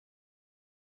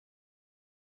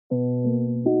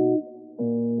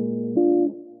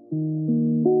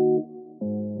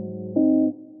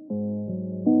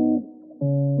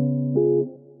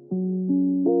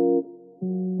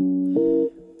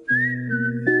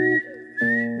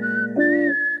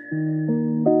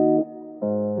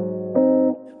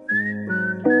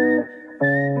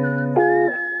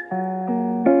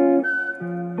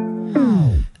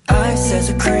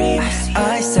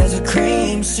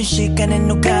순식간에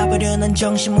녹아버려 난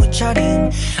정신 못 차림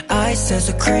Ice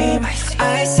as a cream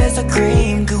Ice as a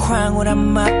cream 그 황홀한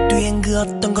맛 뒤엔 그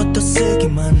어떤 것도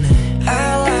쓰기만 해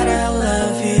I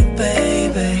love you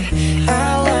baby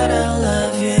I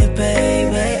love you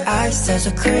baby Ice as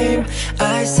a cream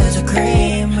Ice as a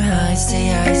cream Ice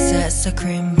as a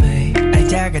cream baby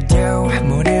알다가도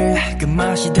모를 그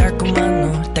맛이 달콤한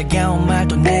너 따가운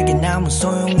말도 내겐 아무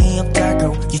소용이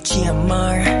없다고 유치한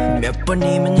말 몇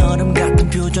번이면 얼음 같은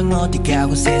표정 어디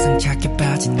가고 세상 착해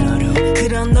빠진 너로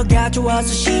그런 너가 좋아서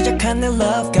시작한 내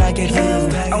love 가게로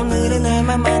오늘은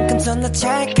얼마만큼 son나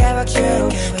찰까 박수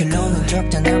결론은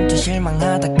적자 남자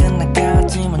실망하다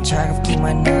끝나가지만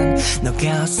차갑기만 한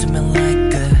너가 없으면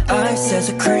like a Ice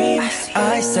as a cream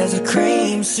Ice as a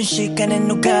cream 순식간에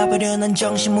녹아버려 난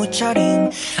정신 못 차림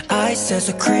Ice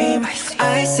as a cream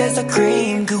Ice as a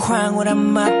cream 그 황홀한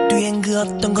맛 뒤엔 그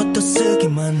어떤 것도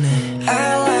쓰기만 해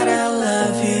I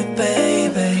love you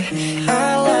baby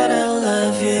I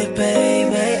love you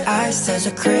baby Ice as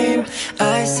a cream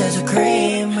Ice as a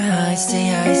cream Ice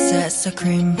as a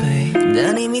cream baby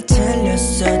난 이미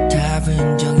틀렸어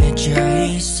답은 정해져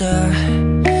있어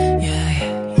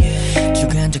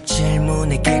주관적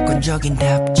질문에 객관적인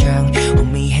답장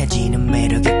오미해지는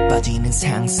매력에 빠지는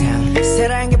상상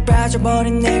사랑에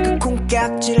빠져버린 내가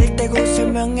콩깍지를 떼고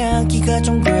설명하기가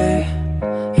좀 그래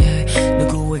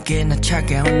누구에게나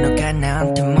차가운 너가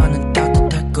나한테만은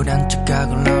따뜻할 거란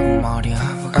착각을 하고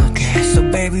말이야 Okay, so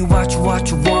baby what you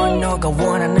want 너가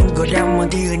원하는 거라면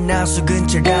어디에 나서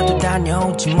근처라도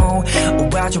다녀오지 뭐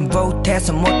오바 좀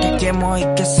보태서 못할 게 뭐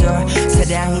있겠어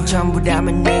사랑이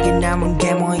전부라면 내게 남은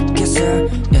게 뭐 있겠어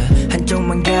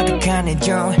한쪽만 가득한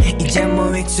애정 이제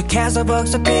뭐 익숙해서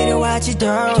벌써 필요하지도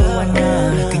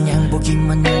않아 그냥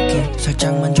보기만 할게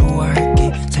살짝만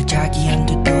좋아할게 살짝이 안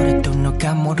되더라도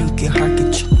너가 모르게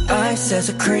할겠지 Ice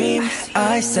as a cream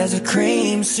Ice as a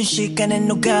cream 순식간에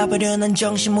녹아버려 난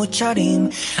정신 못 차림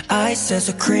Ice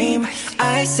as a cream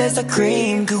Ice as a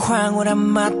cream 그 황홀한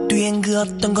맛 뒤엔 그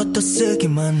어떤 것도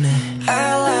쓰기만 해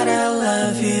I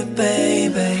love you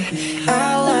baby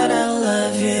I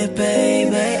love you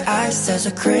baby Ice as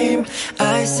a cream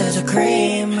Ice as a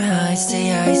cream Ice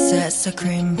as a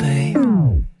cream baby